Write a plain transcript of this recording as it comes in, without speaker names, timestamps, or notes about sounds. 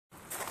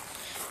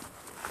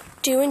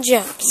doing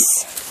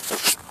jumps.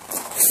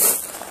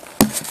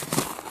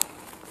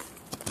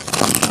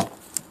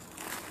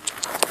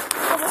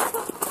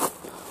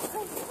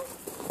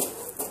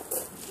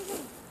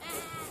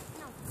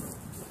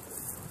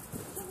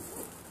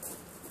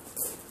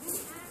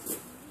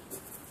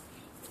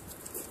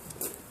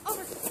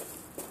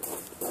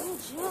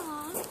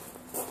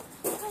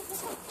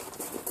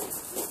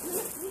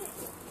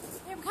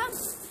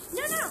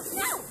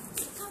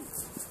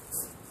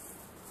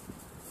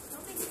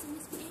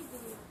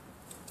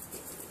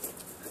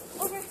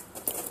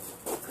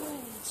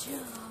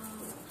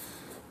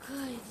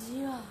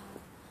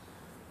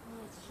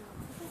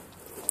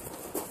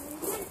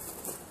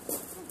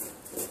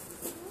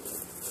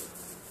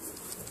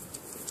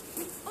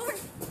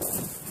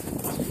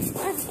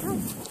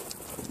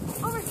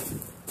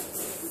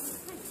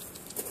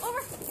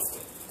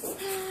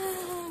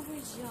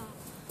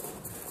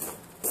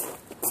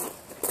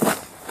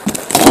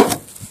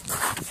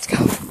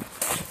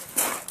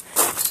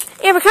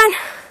 Amber, come on.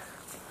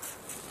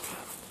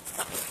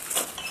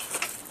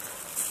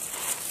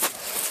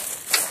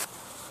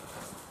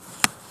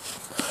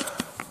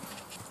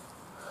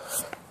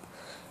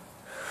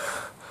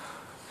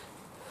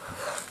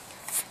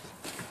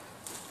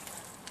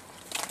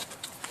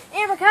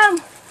 Amber, come.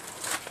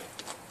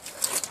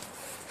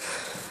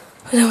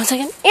 Hold on 1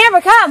 second.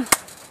 Amber, come.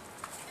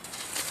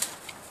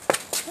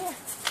 Here.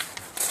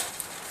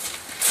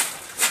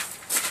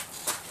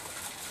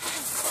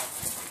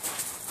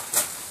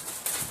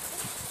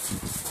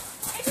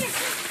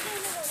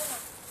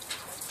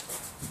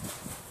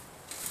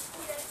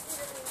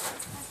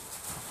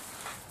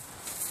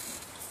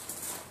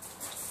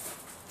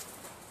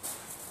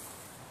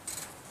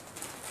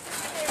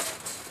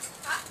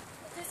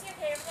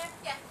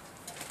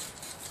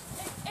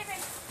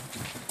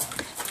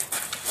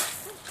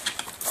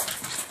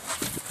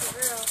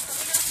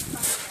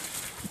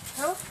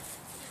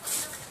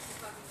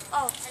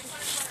 Oh.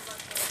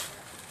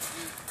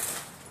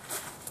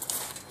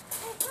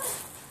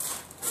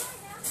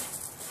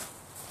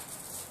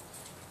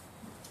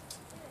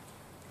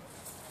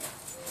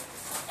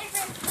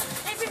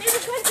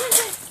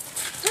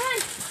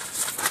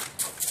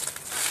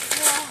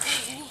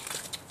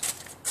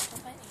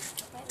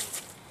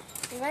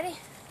 You ready?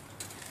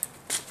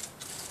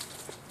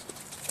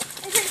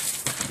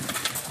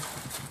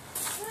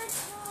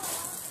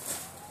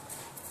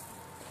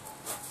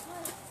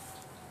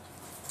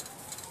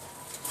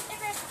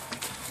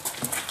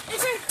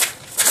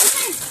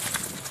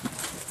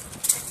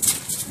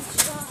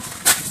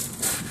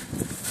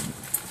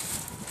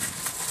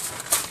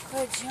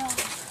 Good job.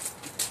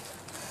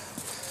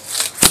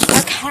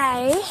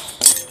 Okay.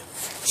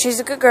 She's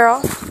a good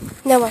girl.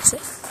 Now watch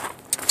this.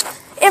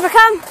 Amber,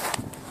 come.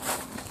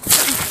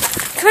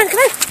 Come on, come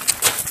on.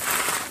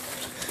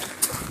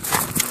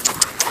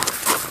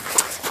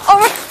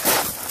 Over.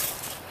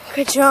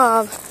 Good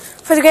job.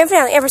 For the grand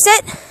finale. Amber,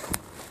 sit.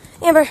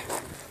 Amber.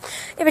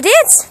 Amber,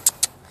 dance.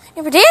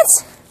 Amber,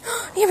 dance.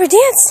 Amber,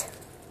 dance.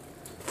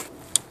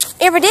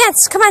 Amber,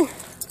 dance. Come on.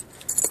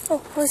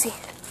 Oh, Lucy.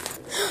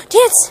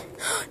 Dance.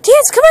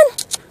 Dance, come on.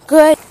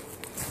 Good.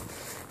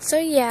 So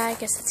yeah, I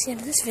guess that's the end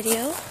of this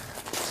video.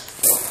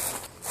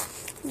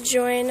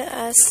 Join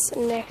us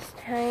next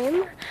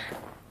time.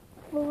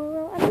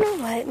 Well, I don't know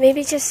what.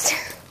 Maybe just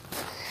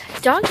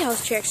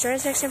doghouse tricks. Join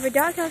us next time for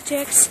doghouse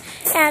tricks.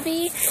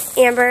 Abby,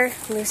 Amber,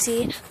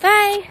 Lucy.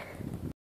 Bye.